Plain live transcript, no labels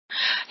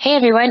Hey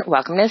everyone,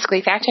 welcome to the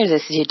Squeak Factor.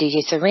 This is your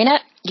DJ Serena.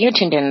 You're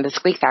tuned in to the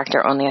Squeak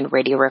Factor only on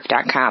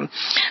RadioRiff.com.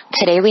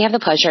 Today we have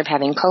the pleasure of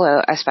having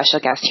Kolo, a special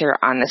guest here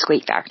on the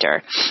Squeak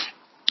Factor.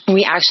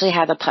 We actually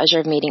had the pleasure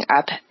of meeting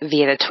up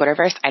via the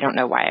Twitterverse. I don't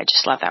know why, I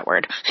just love that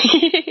word.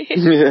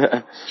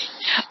 Yeah.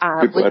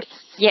 Good word.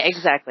 Yeah,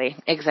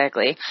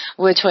 exactly.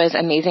 Which was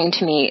amazing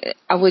to me.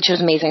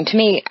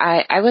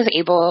 I was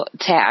able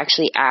to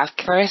actually ask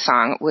for a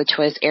song, which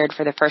was aired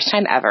for the first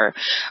time ever.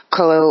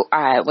 Kolo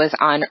was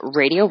on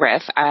Radio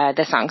Riff.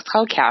 The song's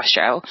called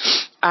Castro.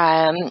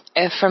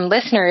 From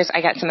listeners,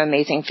 I got some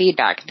amazing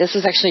feedback. This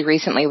was actually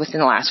recently,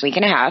 within the last week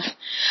and a half,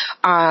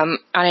 on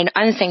an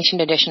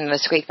unsanctioned edition of the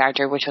Squeak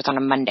Factor, which was on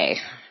a Monday.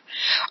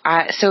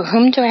 So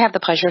whom do I have the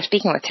pleasure of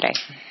speaking with today?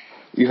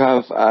 You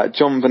have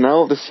Jon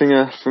Burnell, the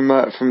singer from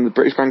the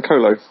British band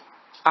Kolo.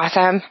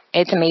 Awesome.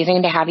 It's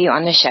amazing to have you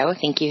on the show.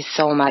 Thank you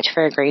so much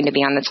for agreeing to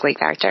be on the Squeak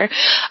Factor.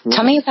 Yeah.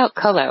 Tell me about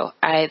Kolo.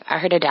 I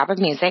heard a dab of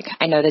music.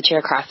 I know that you're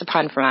across the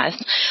pond from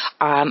us.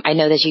 I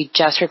know that you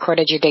just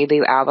recorded your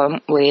debut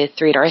album with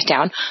 3 Doors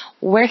Down.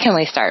 Where can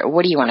we start?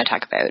 What do you want to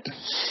talk about?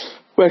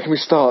 Where can we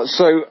start?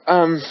 So,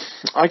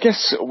 I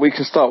guess we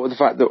can start with the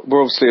fact that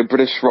we're obviously a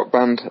British rock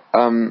band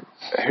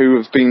who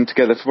have been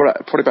together for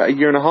probably about a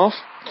year and a half.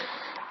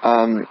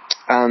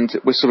 And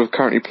we're sort of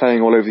currently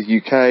playing all over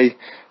the UK,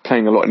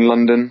 playing a lot in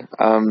London.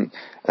 And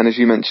as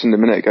you mentioned a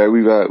minute ago,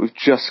 we've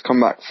just come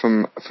back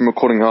from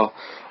recording our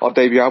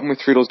debut album with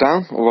 3 Doors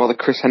Down, or rather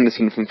Chris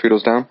Henderson from 3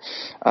 Doors Down.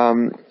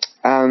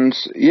 And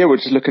yeah, we're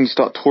just looking to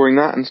start touring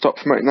that and start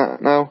promoting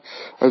that now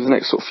over the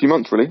next sort of few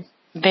months, really.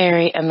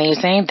 Very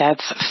amazing.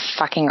 That's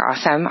fucking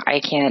awesome. I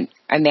can't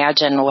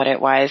imagine what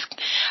it was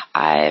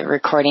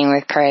recording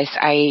with Chris.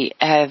 I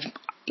have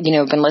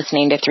been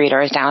listening to 3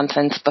 Doors Down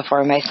since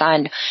before my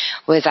son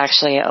was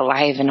actually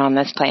alive and on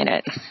this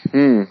planet.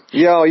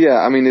 Yeah.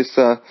 I mean, it's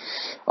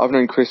I've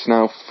known Chris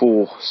now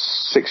for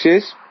 6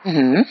 years,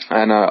 and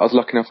I was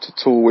lucky enough to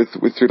tour with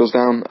 3 Doors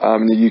Down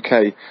in the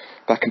UK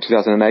back in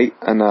 2008,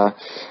 and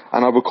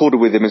I recorded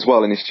with him as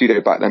well in his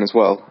studio back then as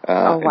well.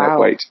 Oh wow! In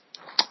Kuwait.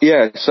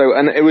 Yeah. So,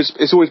 and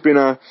it's always been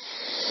a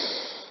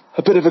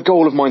bit of a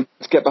goal of mine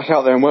to get back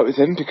out there and work with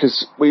him,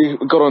 because we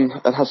got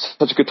on and had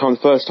such a good time the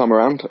first time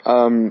around.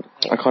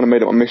 I kind of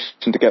made it my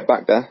mission to get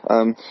back there.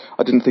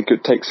 I didn't think it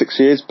would take 6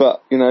 years,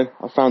 but,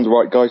 I found the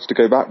right guys to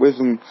go back with,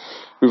 and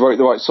we wrote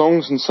the right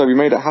songs, and so we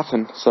made it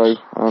happen. So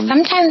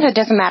sometimes it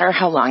doesn't matter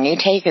how long you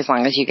take, as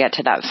long as you get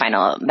to that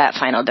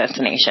final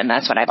destination.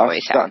 That's what I've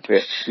always found.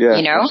 Exactly.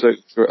 Yeah,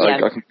 absolutely. Yeah.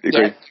 I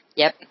completely agree.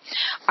 Yep.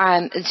 So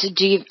I'm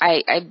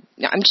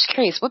just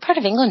curious, what part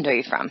of England are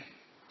you from?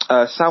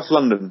 South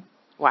London.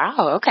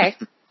 Wow, okay.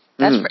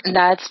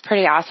 That's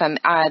pretty awesome.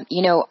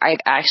 I've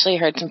actually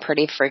heard some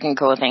pretty freaking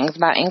cool things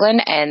about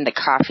England, and the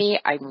coffee,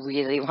 I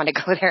really want to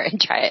go there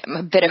and try it. I'm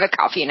a bit of a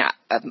coffee nut.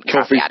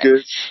 Coffee's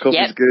good.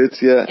 Coffee's good,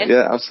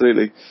 yeah,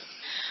 absolutely.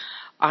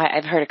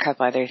 I've heard a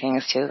couple other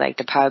things too, like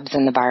the pubs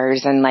and the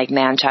bars and like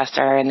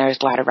Manchester, and there's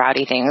a lot of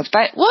rowdy things,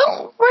 but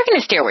well, we're going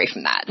to stay away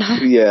from that.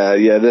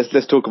 Yeah,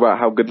 let's talk about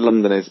how good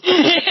London is.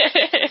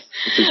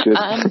 Which is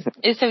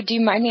good. So do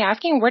you mind me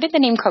asking, where did the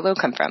name Kolo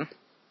come from?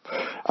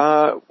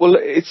 Well,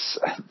 it's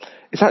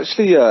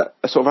actually a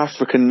sort of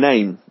African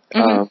name,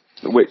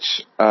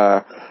 which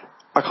I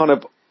kind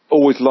of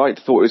always liked,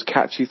 thought it was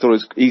catchy, thought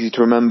it was easy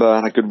to remember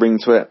and had a good ring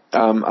to it.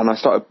 And I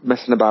started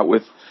messing about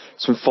with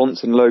some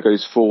fonts and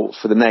logos for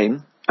the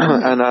name,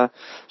 and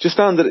just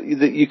found that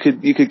you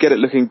could get it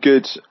looking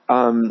good,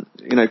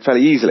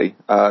 fairly easily.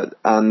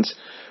 And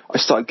I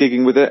started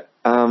gigging with it,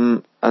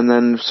 and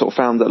then sort of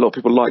found that a lot of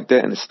people liked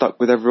it, and it stuck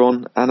with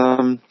everyone.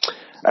 And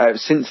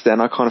since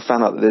then, I kind of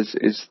found out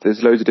that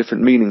there's loads of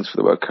different meanings for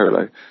the word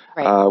Kolo.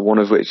 Right. One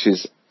of which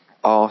is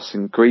arse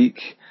in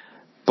Greek,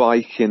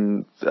 bike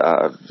in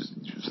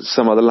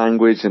some other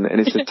language, and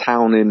it's a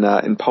town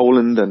in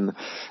Poland. And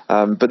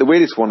but the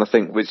weirdest one, I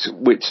think, which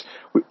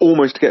we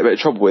almost get a bit of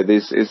trouble with,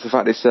 is the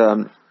fact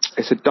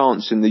it's a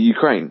dance in the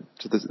Ukraine.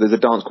 So there's a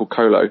dance called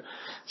Kolo.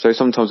 So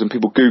sometimes when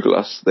people Google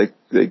us,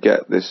 they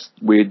get this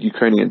weird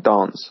Ukrainian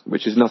dance,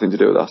 which has nothing to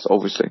do with us,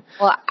 obviously.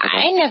 Well,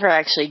 I never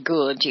actually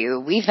Googled you.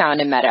 We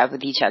found and met up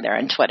with each other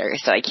on Twitter,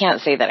 so I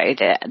can't say that I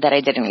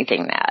did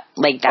anything that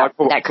crazy.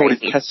 I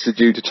probably tested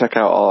you to check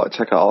out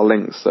our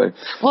links. So.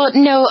 Well,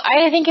 no,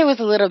 I think it was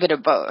a little bit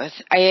of both.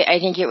 I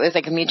think it was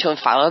like a mutual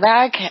follow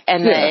back,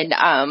 and then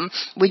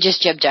we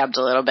just jib-jabbed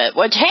a little bit.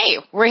 Which, hey,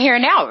 we're here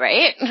now,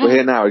 right? We're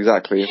here now,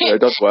 exactly. So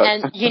it does work.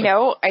 And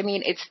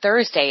it's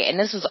Thursday, and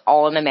this was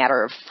all in a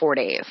matter of 4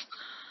 days.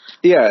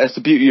 Yeah, it's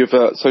the beauty of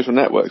social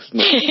networks, isn't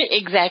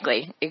it?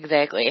 Exactly.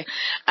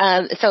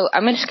 So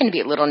I'm just going to be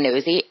a little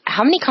nosy.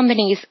 How many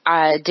companies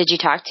did you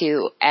talk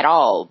to at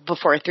all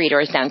before 3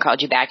 Doors Down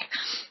called you back?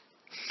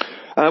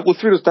 Well,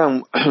 3 Doors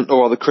Down,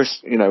 or rather Chris,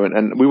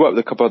 and we worked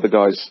with a couple other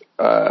guys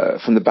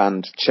from the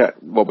band, Chet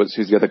Roberts,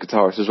 who's the other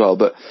guitarist as well.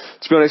 But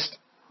to be honest,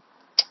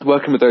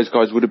 working with those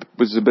guys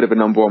was a bit of a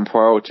number one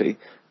priority.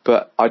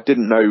 But I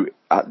didn't know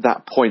at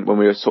that point, when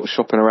we were sort of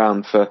shopping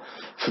around for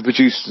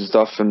producers and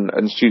stuff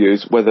and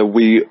studios, whether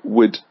we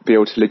would be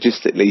able to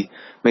logistically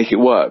make it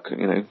work.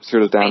 3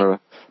 Doors Down are a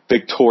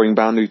big touring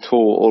band who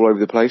tour all over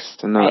the place,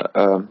 and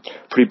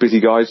pretty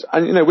busy guys.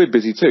 And we're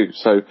busy too,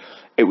 so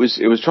it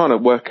was trying to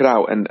work it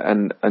out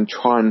and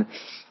try and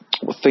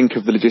think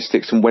of the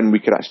logistics and when we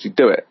could actually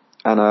do it.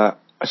 And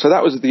so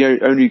that was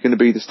only going to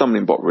be the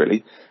stumbling block,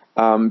 really.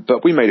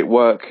 But we made it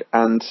work,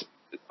 and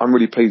I'm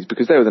really pleased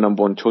because they were the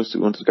number one choice that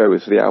we wanted to go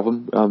with for the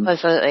album.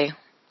 Absolutely.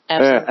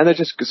 And they're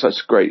just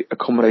such great,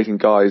 accommodating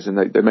guys, and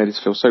they made us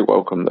feel so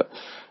welcome that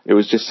it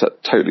was just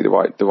totally the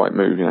right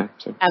move,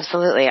 So.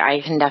 Absolutely,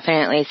 I can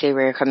definitely see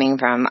where you're coming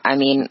from. I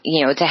mean,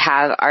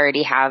 to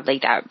already have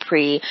like that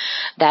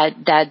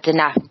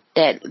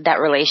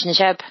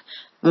relationship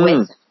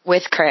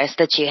with Chris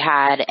that you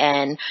had,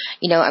 and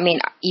I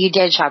mean, you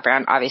did shop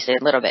around obviously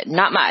a little bit,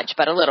 not much,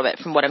 but a little bit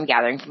from what I'm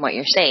gathering from what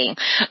you're saying,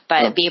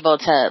 but be able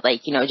to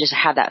just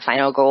have that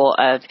final goal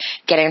of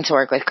getting to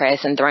work with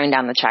Chris and throwing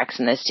down the tracks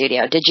in the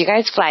studio. Did you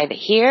guys fly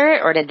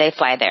here or did they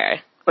fly there?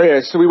 Oh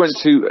yeah, so we went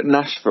to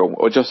Nashville,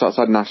 or just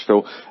outside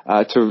Nashville,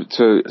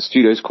 to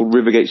studios called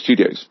Rivergate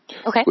Studios.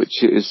 Okay.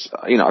 Which is,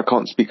 I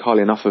can't speak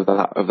highly enough of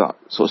that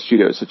sort of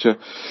studio. It's such a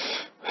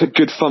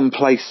good fun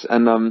place,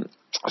 and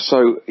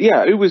so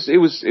yeah, it was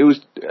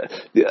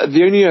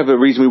the only other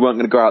reason we weren't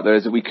going to go out there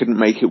is that we couldn't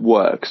make it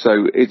work.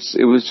 So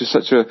it was just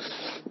such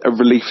a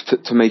relief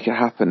to make it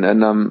happen,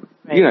 and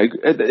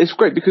it's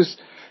great because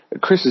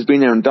Chris has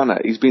been there and done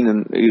it. He's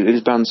been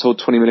his band sold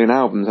 20 million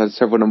albums, had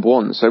several number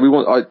ones. So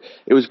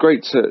it was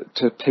great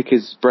to pick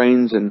his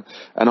brains and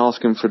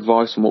ask him for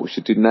advice on what we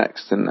should do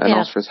next, and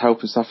ask for his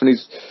help and stuff. And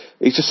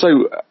he's just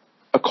so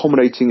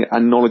accommodating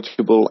and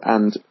knowledgeable,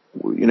 and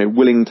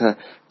willing to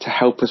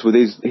help us with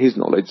his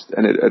knowledge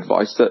and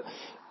advice, that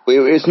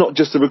it's not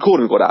just the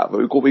recording we got out,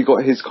 but we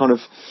got his kind of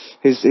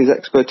his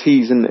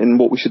expertise in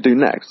what we should do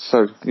next.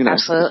 So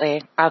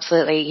absolutely.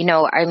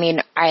 I mean,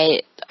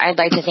 I'd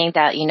like to think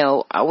that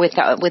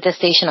with the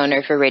station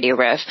owner for Radio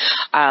Riff,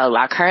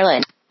 La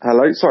Carlin.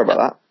 Hello, sorry about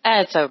that.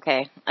 It's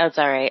okay. That's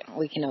all right.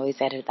 We can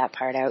always edit that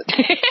part out.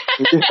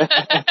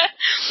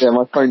 Yeah,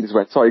 my phone just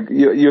went. Sorry,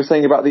 you were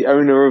saying about the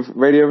owner of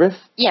Radio Riff?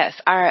 Yes,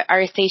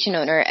 our station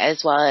owner,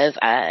 as well as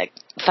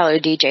fellow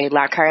DJ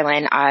La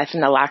Carlin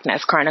from the Loch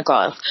Ness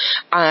Chronicles.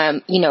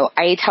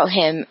 I tell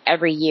him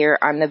every year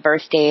on the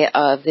birthday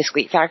of the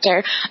Squeak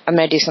Factor, I'm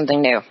going to do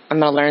something new. I'm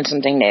going to learn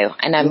something new,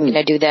 and I'm going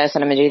to do this,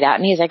 and I'm going to do that.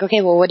 And he's like,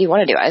 okay, well, what do you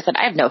want to do? I said,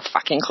 I have no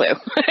fucking clue.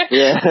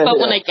 But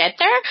when I get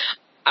there,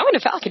 I'm going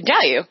to fucking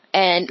tell you.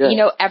 And,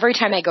 every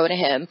time I go to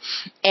him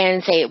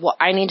and say, well,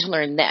 I need to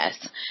learn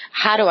this.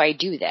 How do I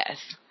do this?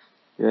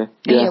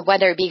 Yeah.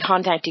 Whether it be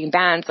contacting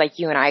bands like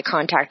you and I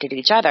contacted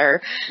each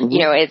other,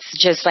 it's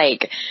just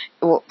like,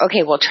 well,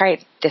 okay, well, try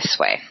it this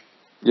way.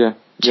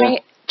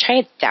 Try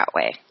it that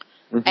way.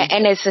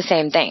 And it's the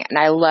same thing. And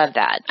I love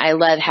that. I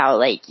love how,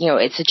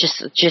 it's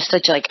just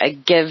such like a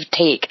give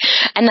take.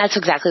 And that's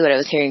exactly what I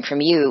was hearing from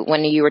you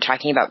when you were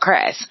talking about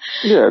Chris.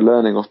 Yeah,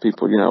 learning off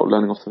people,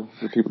 learning off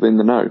the people in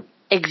the know.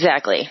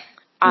 Exactly.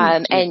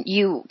 And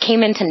you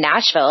came into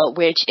Nashville,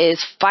 which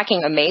is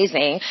fucking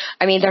amazing.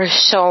 I mean, there's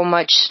so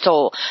much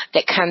soul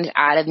that comes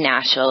out of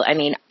Nashville. I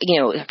mean,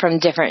 from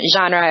different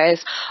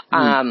genres,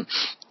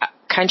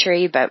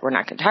 country, but we're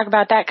not going to talk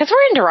about that because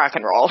we're into rock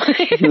and roll.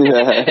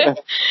 Yeah,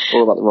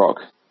 all about the rock.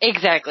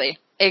 Exactly.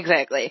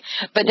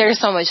 But there's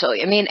so much soul.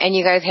 I mean, and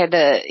you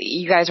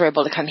guys were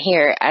able to come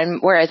here,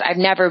 and whereas I've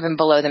never been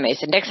below the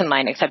Mason-Dixon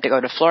line except to go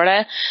to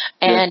Florida,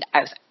 and I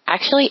was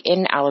actually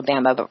in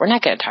Alabama, but we're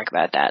not going to talk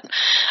about that.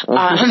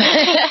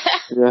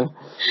 Yeah.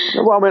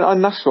 Well, I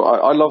mean,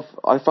 Nashville,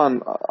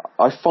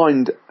 I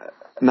find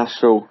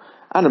Nashville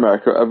and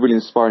America a really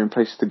inspiring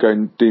place to go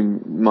and do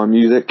my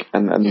music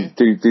and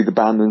do the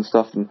band and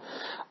stuff. And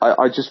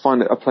I just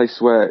find it a place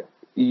where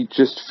you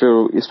just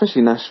feel,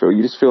 especially Nashville,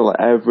 you just feel like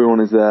everyone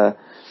is there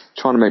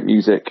trying to make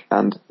music,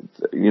 and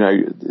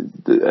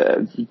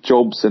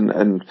jobs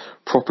and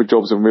proper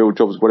jobs and real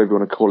jobs, whatever you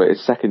want to call it,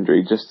 is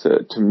secondary just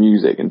to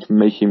music and to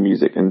making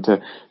music and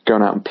to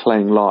going out and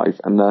playing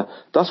live. And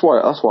that's why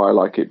I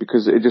like it,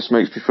 because it just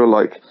makes me feel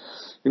like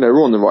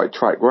we're on the right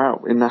track. We're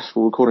out in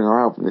Nashville recording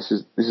our album. This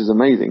is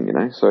amazing,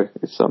 So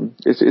it's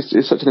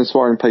such an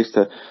inspiring place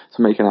to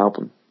make an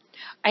album.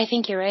 I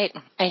think you're right.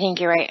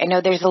 I know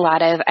there's a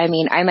lot of, I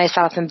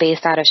myself am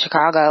based out of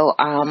Chicago.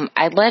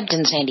 I lived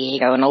in San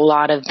Diego, and a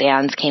lot of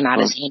bands came out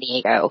of San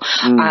Diego.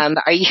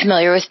 Are you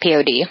familiar with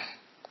POD?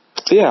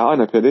 Yeah, I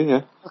know POD,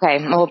 yeah.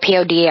 Okay, well,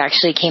 POD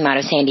actually came out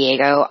of San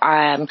Diego.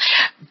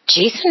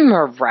 Jason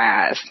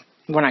Mraz.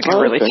 We're not going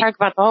to really talk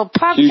about the whole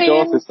pop Huge scene.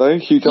 Artist, though.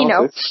 Huge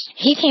artist.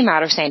 He came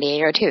out of San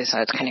Diego, too, so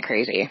it's kind of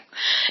crazy.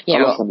 I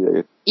love San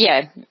Diego.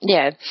 Yeah.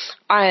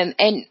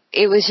 And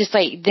it was just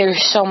like,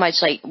 there's so much,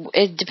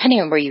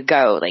 depending on where you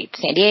go, like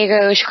San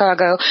Diego,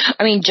 Chicago.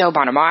 I mean, Joe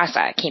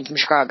Bonamassa came from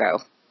Chicago.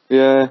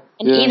 Yeah.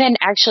 And even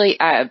actually,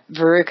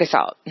 Veruca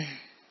Salt.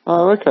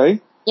 Oh, okay.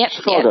 Yep.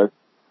 Chicago. Yep.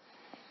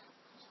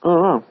 Oh,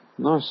 wow.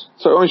 Nice.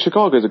 So,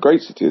 Chicago's a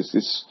great city.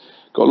 It's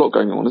got a lot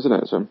going on, isn't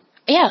it? So.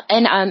 Yeah,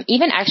 and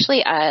even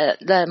actually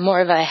the more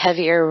of a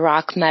heavier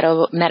rock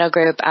metal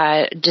group,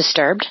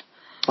 Disturbed.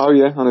 Oh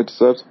yeah, I know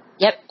Disturbed.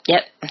 Yep.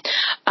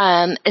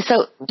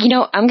 So,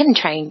 I'm going to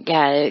try and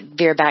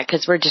veer back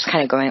because we're just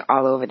kind of going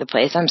all over the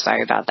place. I'm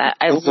sorry about that.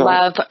 I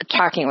love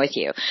talking with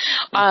you.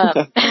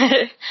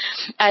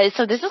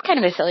 So this is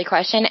kind of a silly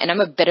question, and I'm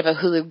a bit of a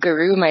Hulu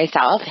guru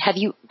myself. Have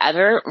you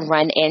ever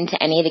run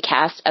into any of the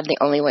cast of The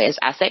Only Way is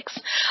Essex?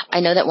 I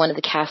know that one of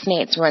the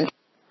castmates runs...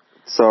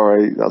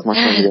 Sorry, that was my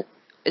friend.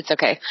 It's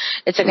okay.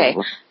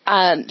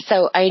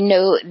 So I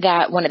know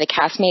that one of the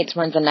castmates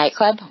runs a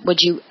nightclub.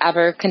 Would you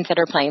ever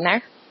consider playing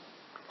there?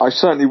 I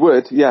certainly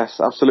would, yes,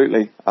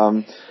 absolutely.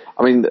 I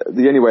mean,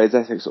 The Only Way is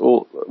Essex,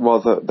 or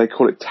rather, they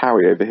call it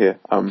Tarry over here.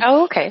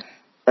 Okay.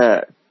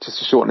 Just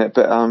to shorten it,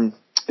 but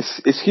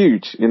it's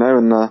huge,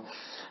 and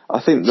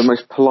I think the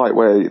most polite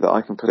way that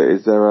I can put it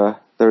is they're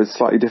a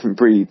slightly different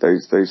breed,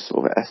 those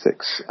sort of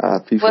Essex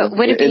people.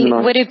 Would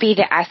it be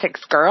the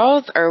Essex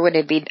girls, or would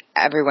it be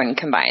everyone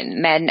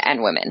combined, men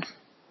and women?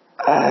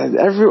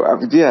 They're,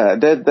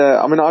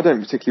 I mean, I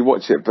don't particularly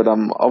watch it, but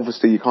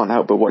obviously you can't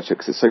help but watch it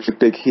because it's so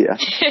big here.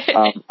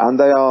 And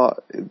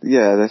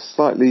they're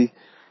slightly,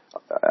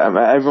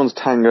 everyone's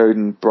tangoed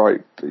and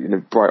bright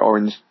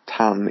orange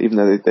tan, even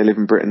though they live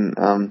in Britain.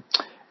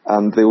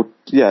 And they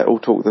all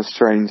talk with a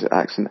strange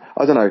accent.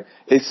 I don't know.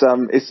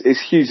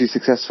 It's hugely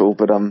successful,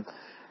 but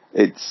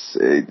it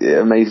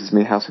amazes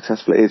me how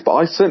successful it is. But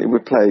I certainly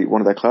would play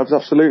one of their clubs,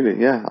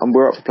 absolutely. Yeah, and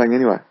we're up for playing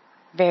anyway.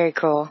 Very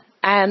cool.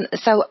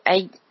 So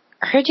I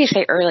heard you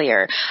say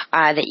earlier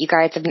that you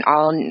guys have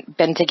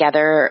been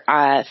together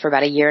for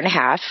about a year and a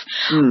half,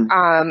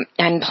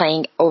 and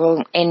playing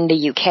over in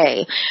the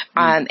UK.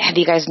 Have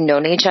you guys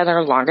known each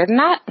other longer than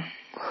that?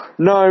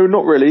 No,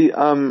 not really.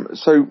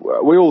 So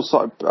we all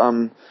started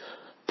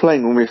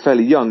playing when we were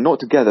fairly young, not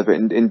together, but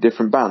in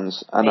different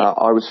bands. And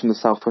I was from the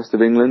southwest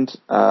of England,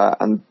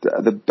 and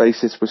the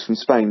bassist was from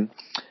Spain,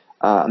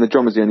 and the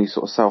drummer's the only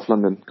sort of South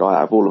London guy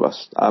out of all of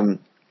us.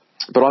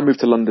 But I moved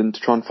to London to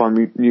try and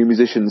find new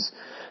musicians,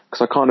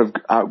 because I kind of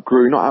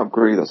not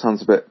outgrew, that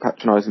sounds a bit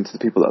patronising to the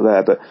people that are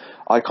there, but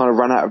I kind of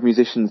ran out of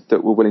musicians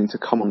that were willing to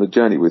come on the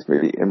journey with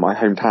me in my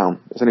hometown.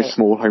 It's only a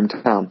small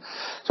hometown.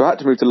 So I had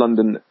to move to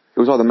London. It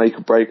was either make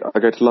or break. I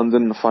go to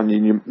London, I find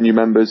new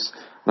members,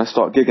 and I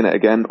start gigging it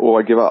again, or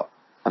I give up.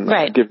 And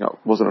giving up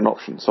wasn't an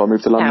option. So I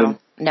moved to London.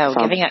 No,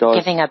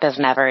 giving up is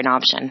never an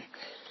option.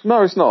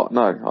 No, it's not.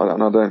 No, I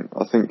don't.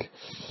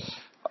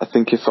 I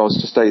think if I was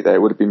to stay there,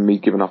 it would have been me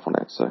giving up on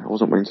it. So I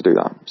wasn't willing to do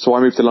that. So I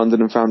moved to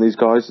London and found these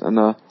guys. And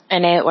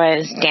it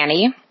was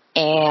Danny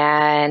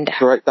and...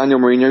 Correct. Daniel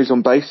Mourinho's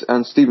on bass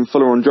and Stephen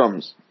Fuller on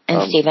drums.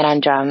 And Stephen on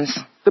drums.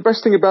 The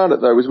best thing about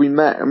it, though, is we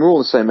met, and we're all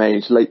the same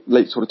age,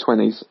 late sort of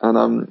 20s.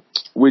 And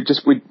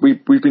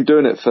we've been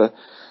doing it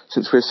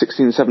since we were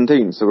 16 and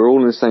 17. So we're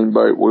all in the same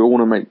boat. We all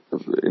want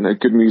to make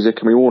good music,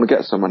 and we all want to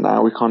get somewhere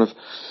now. We kind of...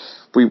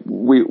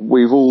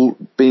 We've all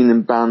been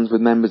in bands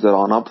with members that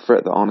aren't up for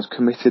it, that aren't as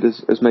committed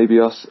as maybe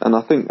us. And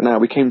I think now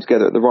we came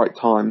together at the right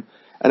time,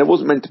 and it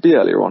wasn't meant to be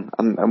earlier on.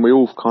 And we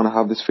all kind of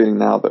have this feeling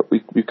now that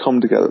we've come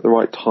together at the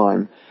right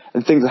time,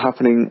 and things are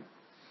happening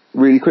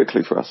really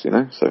quickly for us,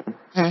 So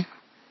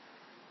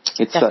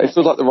it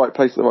feels like the right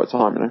place at the right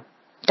time,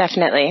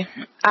 Definitely.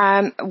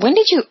 When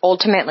did you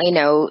ultimately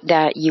know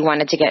that you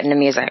wanted to get into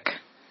music?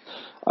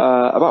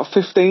 About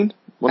 15.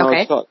 When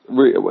I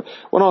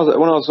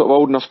was sort of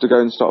old enough to go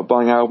and start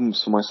buying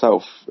albums for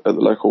myself at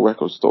the local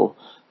record store.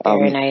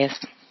 Very nice.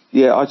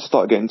 Yeah, I just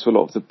started getting into a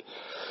lot of the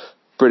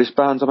British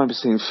bands. I remember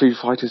seeing Foo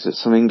Fighters at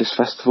some English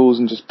festivals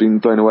and just being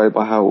blown away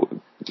by how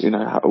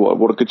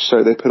what a good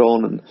show they put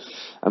on,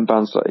 and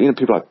bands like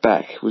people like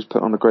Beck was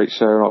putting on a great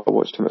show. I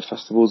watched him at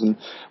festivals, and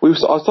I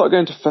started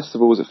going to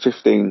festivals at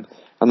 15,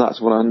 and that's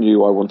when I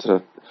knew I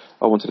wanted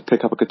to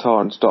pick up a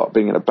guitar and start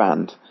being in a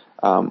band.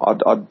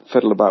 I'd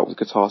fiddled about with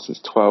guitar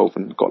since 12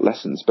 and got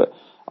lessons, but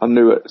I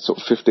knew at sort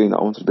of 15 that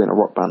I wanted to be in a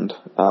rock band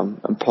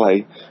and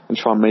play and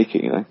try and make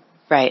it,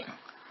 Right,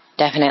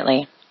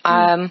 definitely. So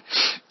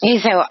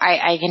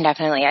I can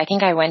definitely, I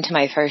think I went to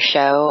my first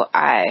show,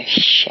 I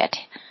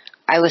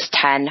was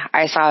 10.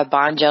 I saw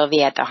Bon Jovi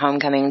at the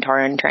Homecoming tour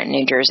in Trenton,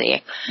 New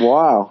Jersey.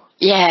 Wow.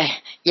 Yeah.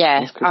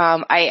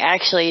 I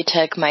actually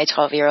took my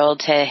 12-year-old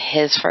to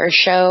his first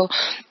show,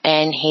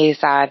 and he's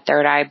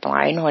third eye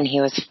blind when he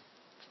was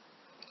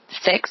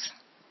 6.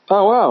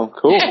 Oh, wow.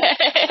 Cool.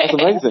 That's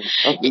amazing.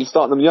 You're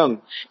starting them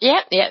young.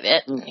 Yep.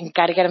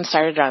 Got to get them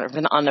started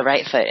on the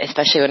right foot,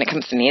 especially when it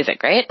comes to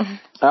music, right?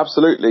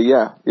 Absolutely,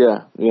 yeah.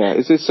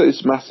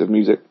 It's massive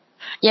music.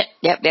 Yep.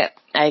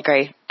 I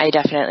agree. I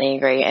definitely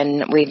agree.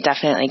 And we've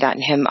definitely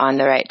gotten him on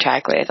the right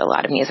track with a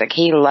lot of music.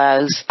 He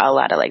loves a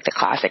lot of the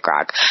classic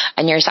rock.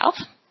 And yourself?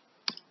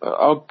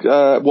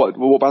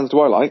 What bands do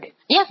I like?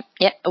 Yeah.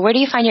 Where do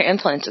you find your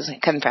influences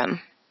come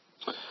from?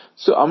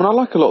 So, I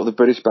like a lot of the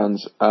British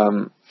bands,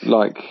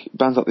 like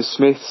bands like the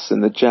Smiths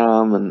and the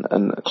Jam and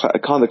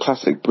kind of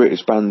classic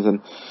British bands.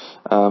 And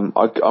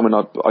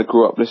I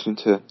grew up listening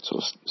to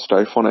sort of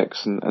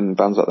Stereophonics and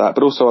bands like that.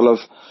 But also I love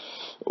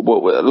a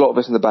lot of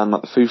us in the band,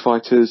 like the Foo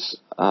Fighters,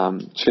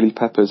 Chili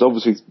Peppers,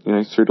 obviously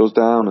Three Doors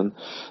Down, and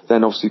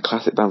then obviously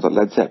classic bands like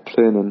Led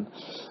Zeppelin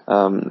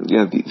and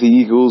the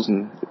Eagles,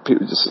 and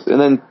people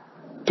and then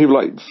people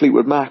like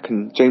Fleetwood Mac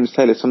and James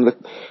Taylor, some of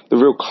the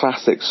real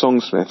classic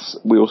songsmiths,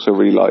 we also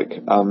really like.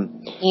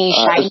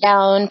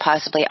 Shinedown,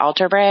 possibly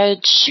Alter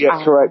Bridge.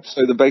 Yeah, correct.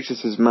 So the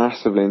bassist is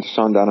massively into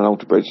Shinedown and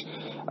Alter Bridge.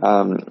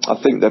 I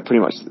think they're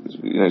pretty much,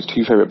 his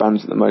two favourite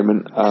bands at the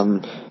moment.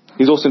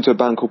 He's also into a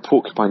band called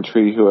Porcupine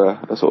Tree, who are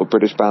a sort of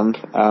British band.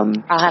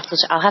 I'll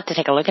have to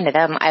take a look into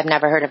them. I've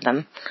never heard of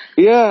them.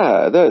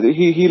 Yeah,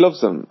 he loves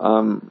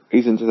them.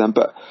 He's into them,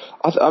 but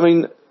I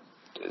mean,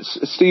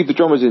 Steve, the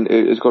drummer's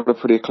has got a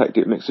pretty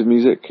eclectic mix of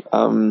music.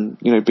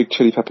 Big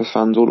Chili Peppers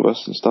fans, all of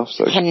us and stuff.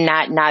 So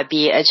cannot not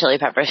be a Chili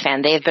Peppers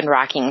fan. They've been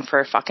rocking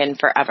for fucking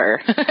forever.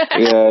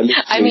 Yeah,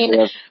 I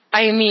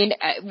mean,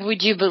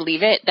 would you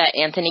believe it that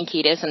Anthony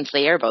Kiedis and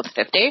Flea are both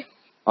 50?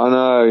 I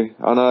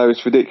know,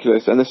 it's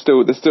ridiculous, and they're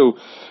still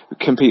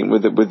competing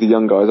with the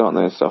young guys, aren't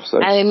they, and stuff.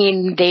 So I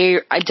mean,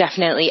 they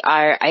definitely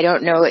are. I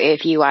don't know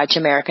if you watch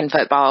American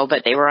football,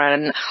 but they were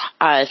on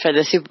for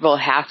the Super Bowl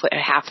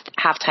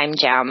halftime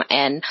jam,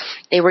 and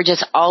they were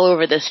just all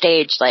over the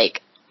stage,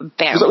 like,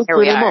 bam, here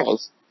we are.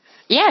 Mars?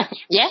 Yeah.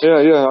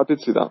 Yeah, I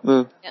did see that.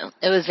 Yeah,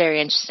 it was very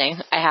interesting,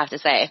 I have to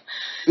say.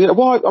 Yeah,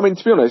 well, I mean,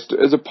 to be honest,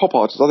 as a pop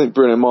artist, I think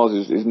Bruno Mars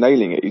is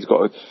nailing it. He's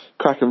got a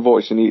cracking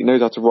voice, and he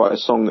knows how to write a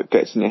song that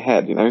gets in your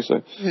head,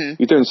 so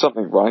you're doing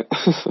something right.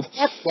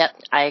 Yep,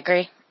 I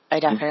agree. I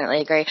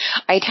definitely agree.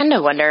 I tend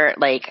to wonder,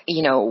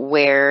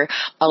 where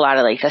a lot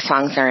of, the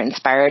songs are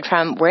inspired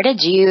from. Where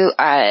did you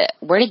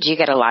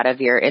get a lot of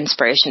your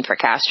inspiration for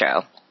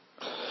Castro?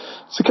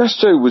 So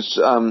Castro was,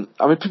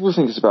 people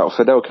think it's about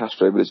Fidel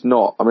Castro, but it's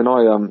not. I mean,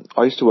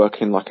 I used to work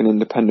in an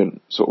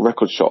independent sort of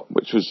record shop,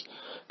 which was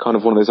kind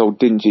of one of those old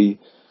dingy,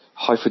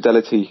 high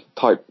fidelity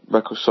type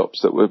record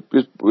shops that was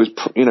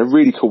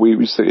really cool. We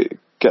used to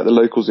get the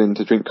locals in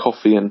to drink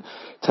coffee and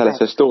tell us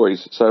their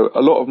stories. So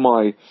a lot of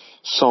my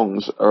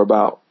songs are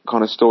about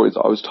kind of stories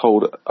that I was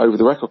told over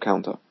the record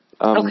counter.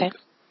 Okay.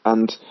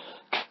 And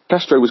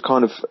Castro was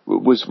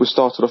was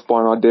started off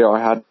by an idea I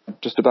had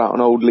just about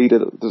an old leader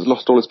that's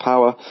lost all his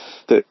power,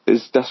 that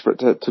is desperate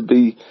to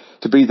be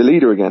the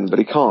leader again, but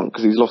he can't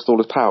because he's lost all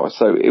his power.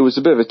 So it was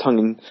a bit of a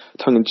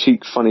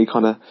tongue-in-cheek, funny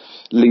kind of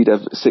leader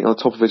sitting on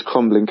top of his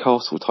crumbling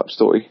castle type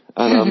story,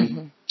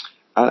 and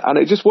and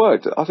it just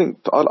worked. I think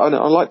I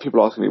like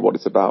people asking me what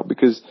it's about,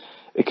 because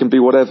it can be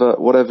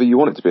whatever you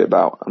want it to be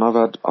about. And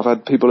I've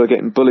had people who are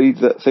getting bullied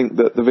that think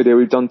that the video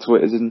we've done to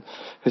it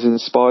has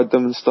inspired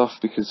them and stuff,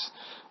 because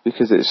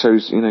it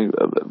shows,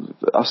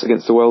 us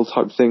against the world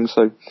type thing.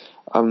 So,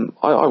 I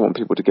want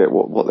people to get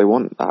what they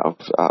want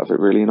out of it,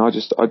 really. And I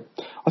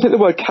think the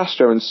word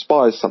Castro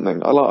inspires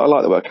something. I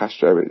like the word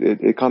Castro.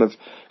 It kind of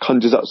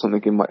conjures up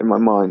something in my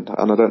mind,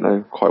 and I don't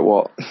know quite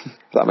what.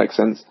 If that makes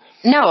sense.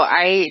 No,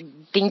 I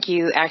think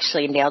you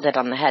actually nailed it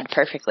on the head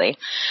perfectly.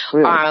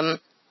 Really?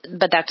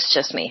 But that's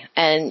just me.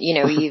 And,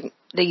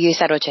 you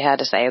said what you had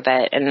to say,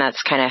 and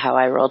that's kind of how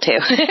I roll too.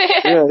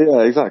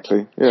 Yeah,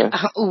 exactly. Yeah.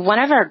 One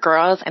of our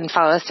girls and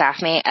fellow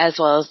staffmate, as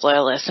well as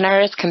loyal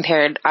listeners,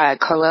 compared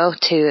Kolo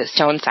to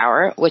Stone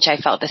Sour, which I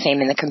felt the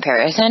same in the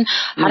comparison.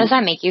 How does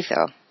that make you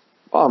feel?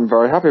 Well, I'm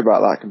very happy about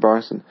that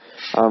comparison.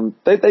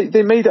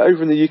 They made it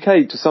over in the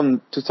UK to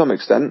some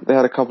extent. They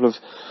had a couple of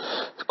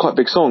quite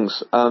big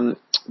songs,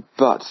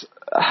 but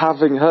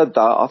having heard that,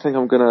 I think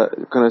I'm gonna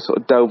sort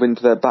of delve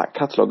into their back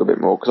catalogue a bit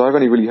more, because I've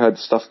only really heard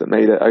stuff that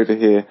made it over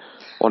here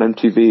on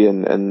MTV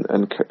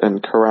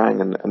and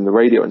Kerrang and the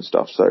radio and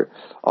stuff. So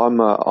I'm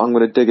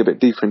gonna dig a bit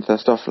deeper into their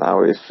stuff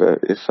now, if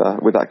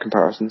with that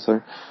comparison.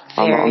 So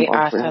I'm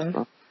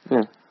awesome.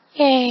 Yeah.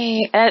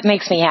 Yay, that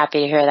makes me happy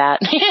to hear that.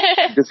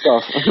 Good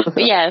stuff.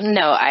 Yeah,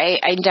 no,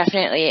 I'm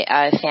definitely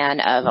a fan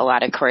of a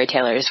lot of Corey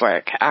Taylor's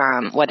work,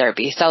 whether it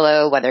be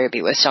solo, whether it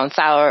be with Stone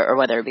Sour, or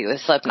whether it be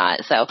with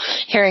Slipknot. So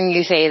hearing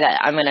you say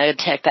that, I'm going to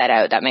check that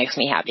out. That makes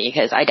me happy,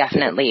 because I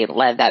definitely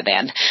love that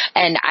band.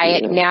 And I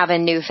now have a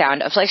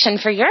newfound affliction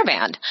for your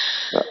band.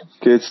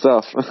 Good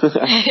stuff.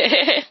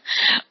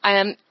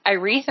 I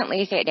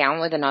recently sat down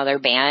with another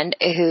band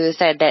who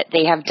said that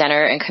they have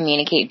dinner and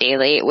communicate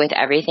daily with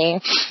everything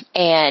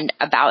and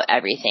about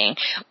everything.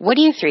 What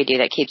do you three do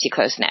that keeps you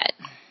close-knit?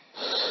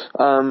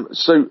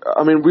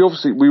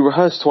 We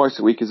rehearse twice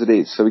a week as it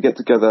is, so we get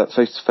together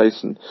face to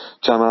face and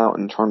jam out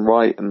and try and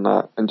write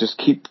and just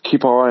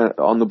keep our eye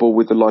on the ball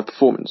with the live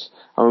performance.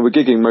 We're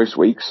gigging most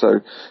weeks, so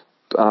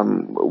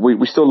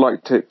we still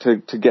like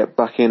to get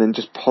back in and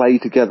just play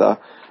together.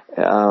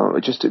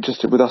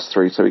 Just with us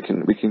three, so we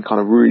can kind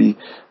of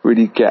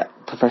really get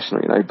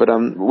professional, But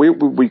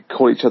we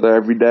call each other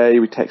every day.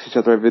 We text each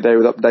other every day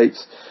with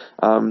updates.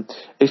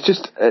 It's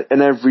just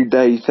an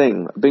everyday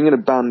thing. Being in a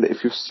band,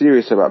 if you're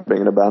serious about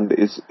being in a band,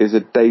 is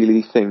a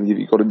daily thing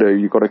you've got to do.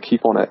 You've got to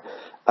keep on it.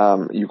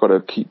 You've got to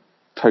keep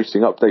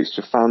posting updates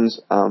to fans.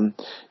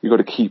 You've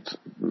got to keep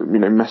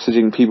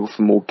messaging people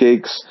for more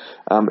gigs.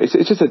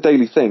 It's just a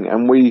daily thing,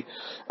 and we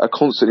are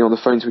constantly on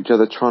the phone to each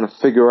other trying to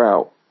figure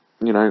out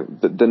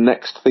the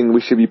next thing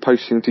we should be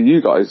posting to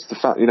you guys,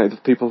 the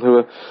people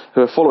who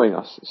are following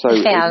us. So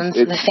the fans,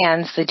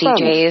 the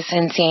DJs,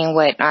 and seeing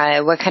what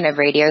kind of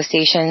radio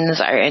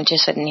stations are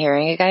interested in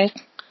hearing you guys.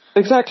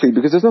 Exactly,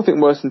 because there's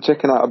nothing worse than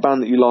checking out a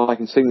band that you like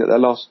and seeing that their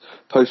last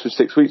post was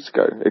 6 weeks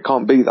ago. It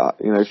can't be that.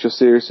 If you're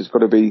serious, it's got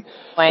to be...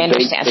 Well, I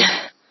understand.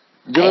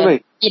 Do you know what I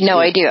mean?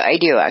 I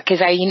do.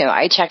 Because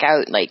I check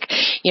out,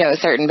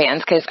 certain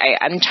bands, because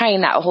I'm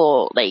trying that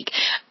whole,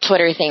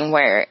 Twitter thing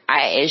where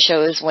it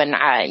shows when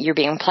you're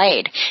being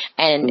played.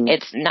 And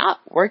it's not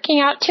working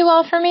out too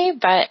well for me,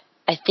 but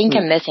I think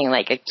I'm missing,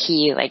 a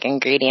key,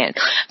 ingredient.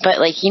 But,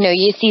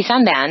 you see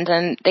some bands,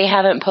 and they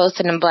haven't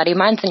posted in bloody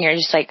months, and you're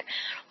just like,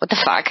 what the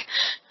fuck?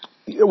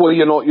 Well,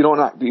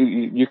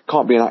 you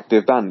can't be an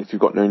active band if you've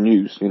got no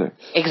news,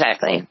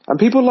 Exactly. And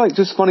people like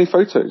just funny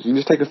photos. You can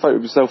just take a photo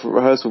of yourself at a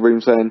rehearsal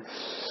room saying,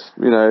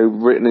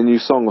 written a new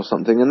song or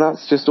something, and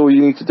that's just all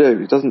you need to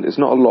do. It's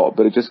not a lot,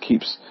 but it just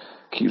keeps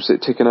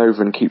it ticking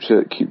over and keeps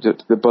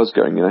the buzz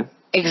going,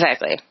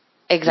 Exactly.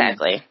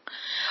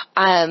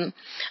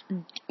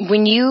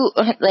 When you,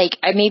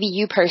 maybe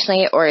you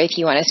personally, or if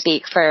you want to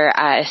speak for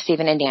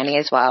Stephen and Danny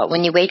as well,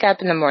 when you wake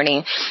up in the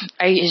morning,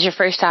 is your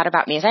first thought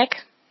about music?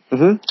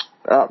 Mm-hmm.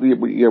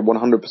 Yeah,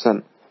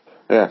 100%.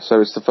 Yeah, so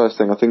it's the first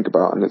thing I think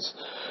about, and it's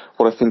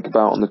what I think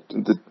about on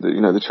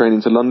the train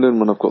into London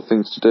when I've got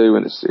things to do,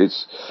 and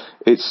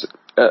it's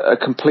a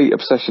complete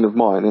obsession of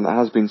mine, and it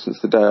has been since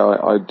the day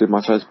I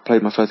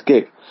played my first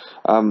gig.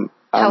 How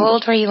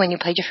old were you when you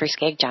played your first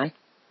gig, John?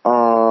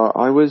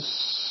 I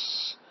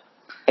was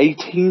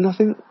 18, I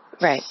think.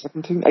 Right.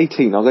 17?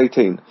 18. I was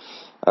 18.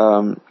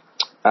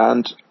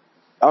 And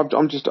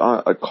I'm just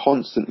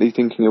constantly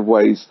thinking of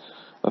ways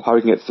of how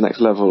we can get to the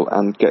next level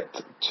and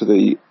get to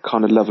the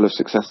kind of level of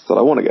success that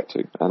I want to get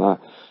to. And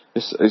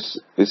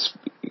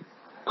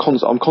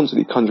I'm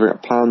constantly conjuring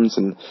up plans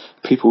and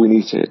people we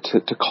need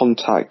to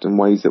contact and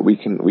ways that we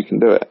can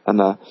do it.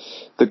 And I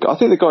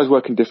think the guys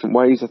work in different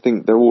ways. I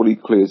think they're all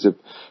equally as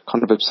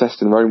kind of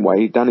obsessed in their own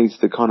way. Danny's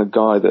the kind of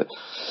guy that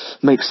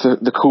makes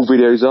the cool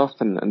videos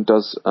up and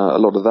does a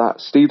lot of that.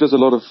 Steve does a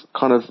lot of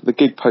kind of the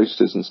gig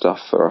posters and stuff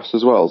for us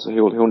as well. So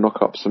he'll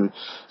knock up some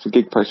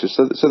gig posters.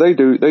 So they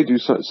do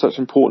such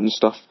important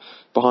stuff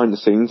behind the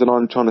scenes, and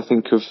I'm trying to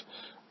think of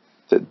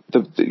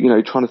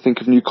trying to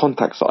think of new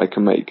contacts that I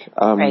can make.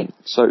 Right.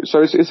 So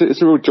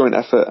it's a real joint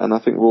effort, and I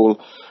think we're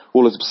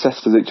all as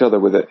obsessed as each other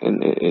with it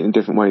in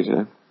different ways,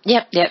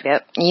 Yep.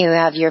 You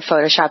have your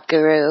Photoshop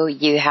guru,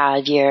 you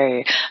have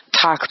your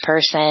talk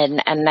person,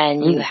 and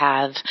then you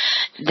have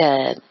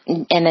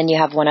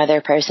one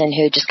other person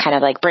who just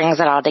kind of brings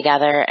it all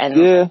together,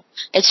 and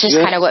it's just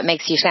kind of what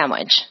makes you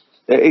sandwich.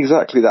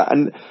 Exactly that.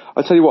 And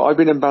I tell you what, I've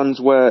been in bands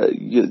where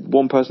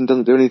one person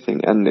doesn't do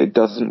anything and it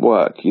doesn't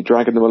work. You're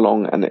dragging them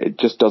along and it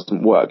just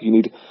doesn't work. You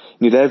need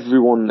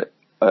everyone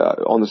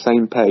on the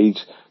same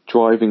page,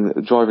 driving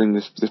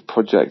this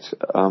project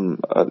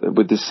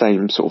with the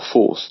same sort of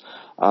force.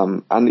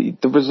 And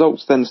the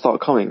results then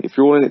start coming. If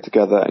you're all in it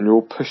together and you're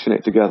all pushing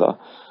it together,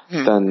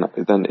 then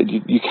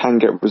you can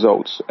get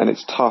results. And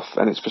it's tough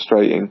and it's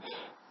frustrating,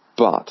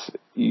 but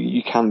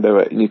you can do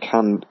it and you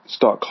can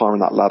start climbing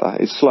that ladder.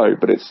 It's slow,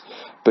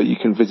 but you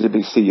can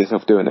visibly see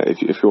yourself doing it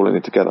if you're all in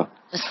it together.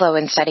 Slow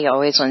and steady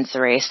always wins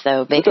the race,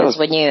 though, because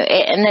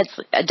and it's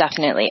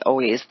definitely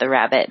always the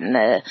rabbit and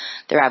the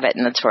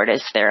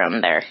tortoise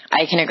theorem there.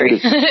 I can agree.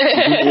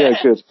 Yeah,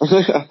 good.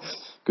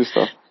 Good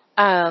stuff.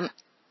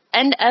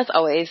 And as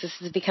always,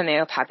 this is becoming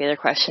a popular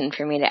question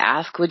for me to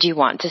ask. Would you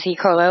want to see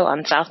Kolo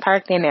on South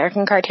Park, the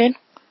American cartoon?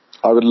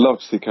 I would love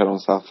to see Kolo on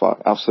South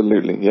Park.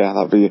 Absolutely, yeah.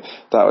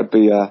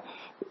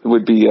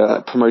 We'd be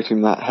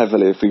promoting that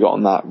heavily if we got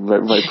on that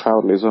very, very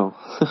proudly as well.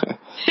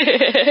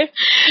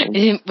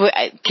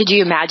 Could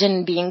you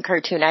imagine being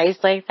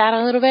cartoonized like that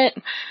a little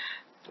bit?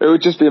 It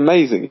would just be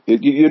amazing.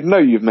 You'd know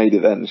you've made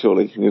it then,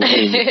 surely.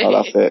 Oh,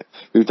 that's it.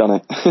 We've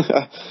done it.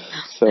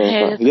 So,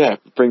 yeah,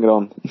 bring it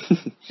on.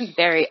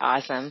 Very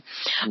awesome.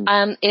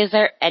 Is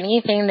there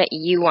anything that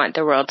you want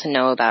the world to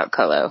know about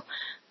Kolo?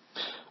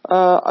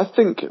 I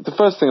think the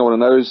first thing I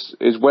want to know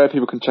is where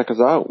people can check us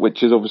out,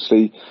 which is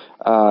obviously,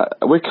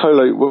 we're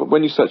Kolo,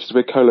 when you search us,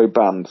 we're Kolo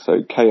Band,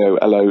 so Kolo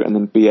and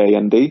then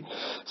BAND.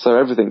 So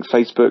everything,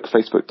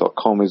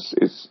 facebook.com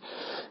is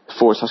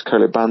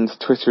 /Kolo Band,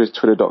 Twitter is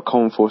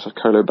twitter.com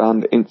 /Kolo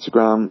Band,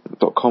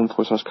 Instagram.com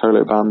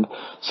 /Kolo Band.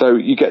 So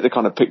you get the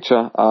kind of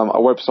picture.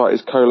 Our website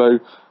is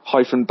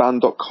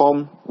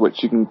kolo-band.com,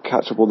 which you can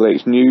catch up all the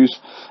latest news.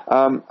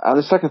 And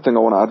the second thing I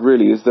want to add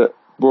really is that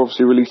we're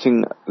obviously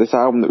releasing this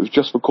album that we've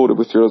just recorded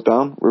with Three Doors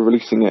Down. We're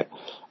releasing it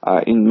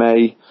in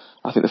May,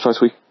 I think the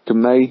first week of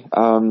May,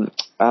 and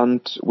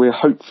we're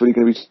hopefully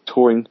going to be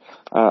touring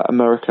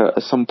America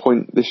at some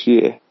point this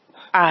year.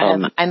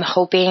 I'm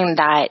hoping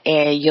that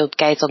you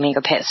guys will make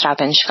a pit stop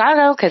in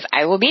Chicago, because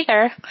I will be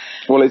there.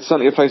 Well, it's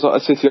certainly a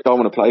city I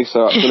want to play,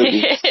 so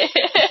absolutely.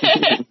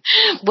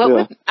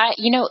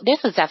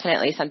 This is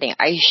definitely something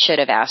I should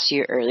have asked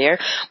you earlier.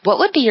 What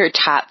would be your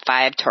top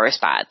 5 tour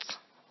spots?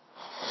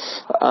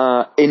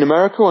 In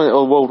America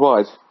or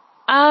worldwide?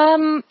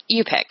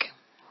 You pick.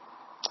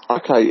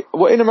 Okay.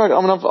 Well, in America,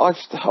 I mean, I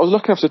was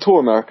lucky enough to tour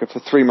America for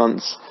 3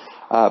 months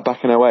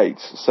back in 2008.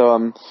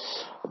 So,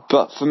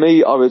 but for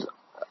me,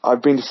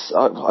 I've been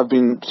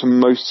to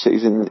most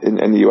cities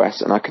in the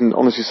US, and I can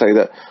honestly say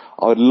that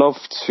I would love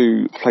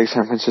to play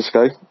San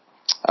Francisco.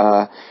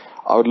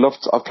 I would love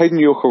to. I've played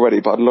New York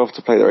already, but I'd love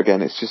to play there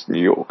again. It's just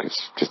New York.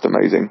 It's just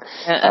amazing.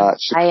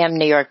 I am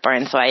New York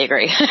born, so I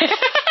agree.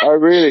 Oh,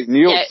 really?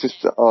 New York's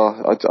just,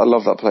 I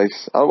love that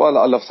place. I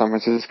love San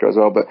Francisco as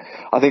well, but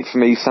I think for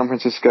me, San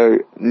Francisco,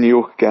 New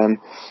York again,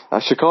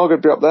 Chicago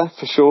would be up there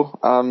for sure.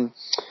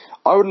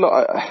 I would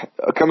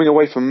coming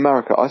away from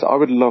America, I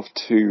would love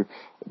to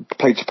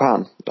play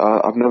Japan.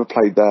 I've never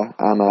played there,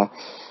 and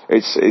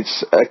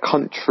it's a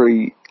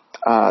country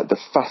that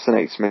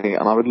fascinates me,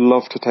 and I would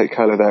love to take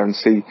Kolo there and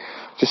see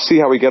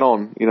how we get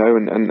on, you know,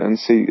 and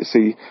see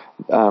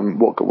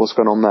what's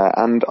going on there.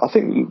 And I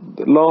think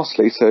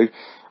lastly, it'd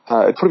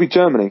probably be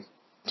Germany.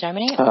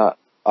 Germany? I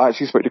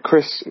actually spoke to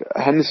Chris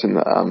Henderson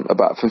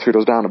about from Three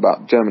Doors Down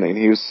about Germany, and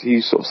he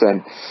was sort of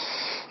saying,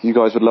 you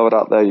guys would love it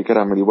out there, you get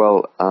on really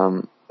well,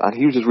 and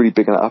he was just really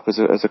bigging it up as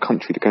a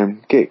country to go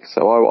and gig.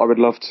 So I would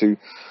love to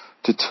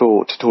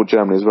tour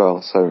Germany as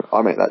well. So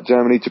I make that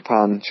Germany,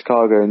 Japan,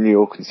 Chicago, New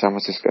York, and San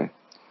Francisco.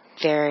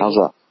 How's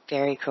that?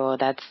 Very cool.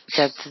 That's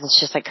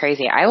just like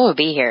crazy. I will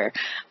be here,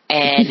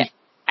 and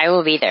I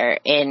will be there,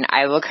 and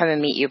I will come and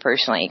meet you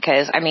personally.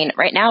 Because I mean,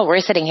 right now we're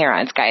sitting here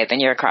on Skype,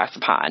 and you're across the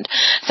pond,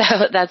 so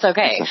that's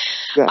okay.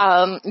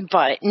 Yeah.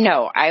 But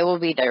no, I will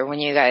be there when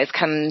you guys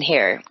come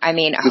here. I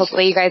mean,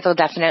 hopefully you guys will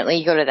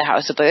definitely go to the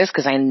House of Blues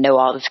because I know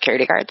all the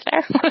security guards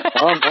there.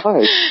 Oh,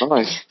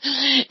 nice.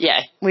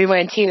 Yeah, we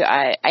went to.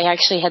 I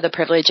actually had the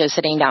privilege of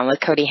sitting down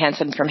with Cody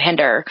Hansen from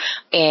Hinder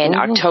in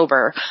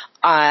October,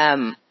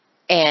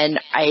 and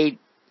I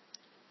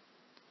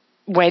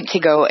went to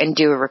go and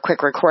do a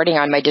quick recording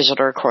on my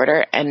digital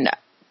recorder, and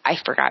I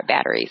forgot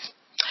batteries.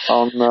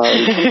 Oh, no.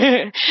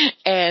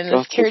 And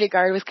the security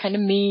guard was kind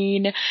of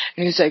mean, and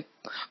he was like,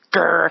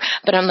 grr.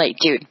 But I'm like,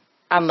 dude,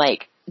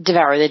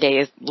 Devour the Day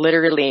is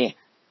literally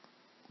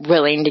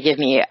willing to give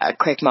me a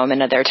quick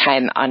moment of their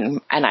time,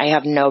 and I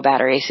have no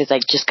batteries. He's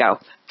like, just go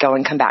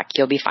and come back.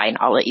 You'll be fine.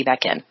 I'll let you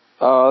back in.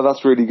 Oh,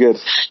 that's really good.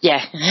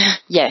 Yeah.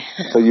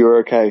 So you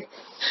were okay.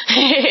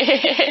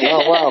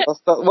 Oh,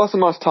 wow. That's a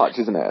nice touch,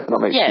 isn't it? That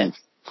makes you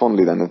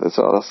fondly then.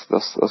 So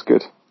that's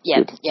good.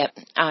 Yep.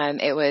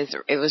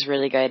 It was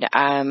really good.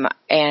 And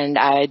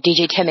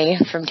DJ Timmy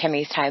from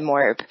Timmy's Time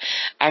Warp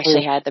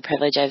actually had the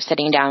privilege of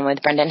sitting down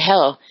with Brendan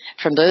Hill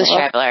from Blues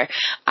Traveler.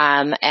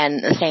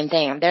 And the same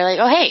thing. They're like,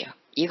 oh, hey,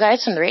 you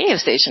guys from the radio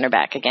station are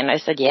back again. I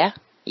said, yeah,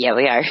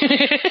 we are.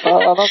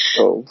 Oh, that's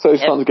cool. So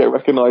it's fun to get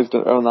recognised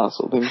and that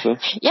sort of thing. So.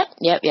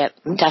 Yep,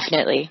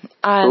 definitely.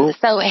 Cool.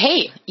 So,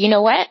 hey, you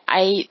know what?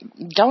 I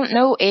don't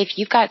know if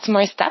you've got some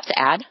more stuff to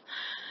add.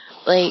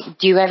 Like,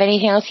 do you have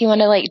anything else you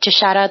want to, just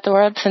shout out the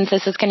world since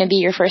this is going to be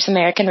your first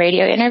American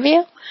radio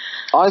interview?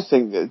 I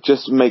think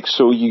just make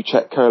sure you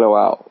check Kolo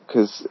out,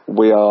 because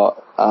we are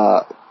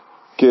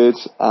good,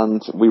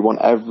 and we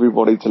want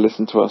everybody to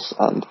listen to us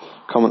and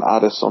come and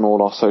add us on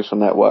all our social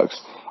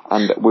networks,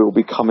 and we will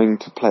be coming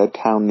to play a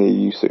town near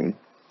you soon.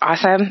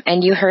 Awesome.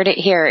 And you heard it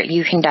here.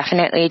 You can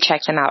definitely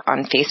check them out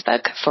on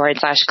Facebook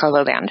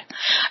 /Kolo Band.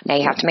 Now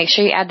you have to make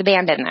sure you add the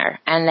band in there.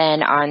 And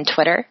then on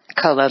Twitter,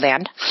 Kolo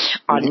Band.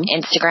 On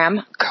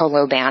Instagram,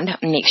 Kolo Band.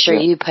 Make sure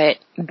you put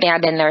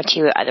band in there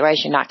too.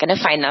 Otherwise you're not going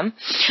to find them.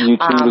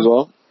 YouTube as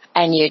well.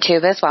 And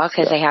YouTube as well,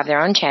 because they have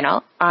their own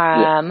channel.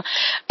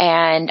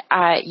 And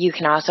you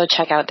can also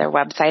check out their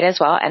website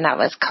as well. And that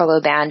was Kolo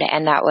Band.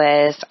 And that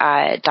was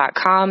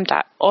 .com,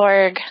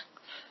 .org.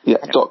 Yeah,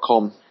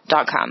 .com.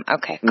 .com.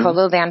 Okay.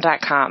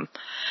 KoloBand.com.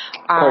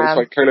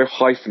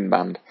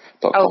 Kolo-band.com.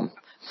 Oh,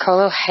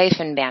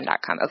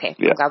 Kolo-band.com. Okay.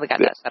 I'm glad we got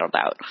that settled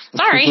out.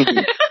 Sorry.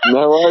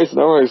 No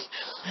worries.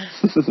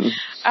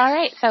 All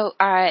right. So,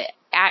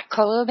 at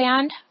Kolo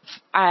Band,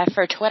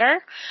 for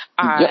Twitter,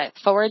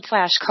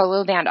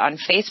 /Kolo Band on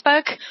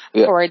Facebook,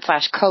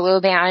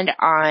 /Kolo Band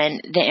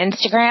on the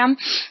Instagram.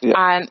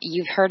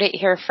 You've heard it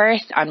here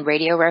first on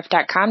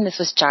RadioRiff.com. This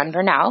was Jon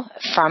Burnell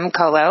from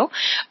Kolo,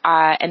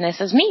 and this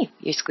is me,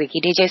 your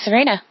squeaky DJ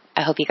Serena.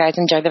 I hope you guys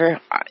enjoy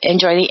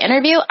the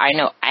interview. I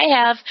know I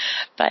have,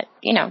 but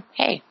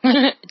hey,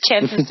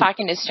 chances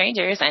talking to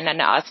strangers and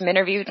an awesome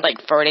interview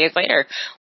 4 days later.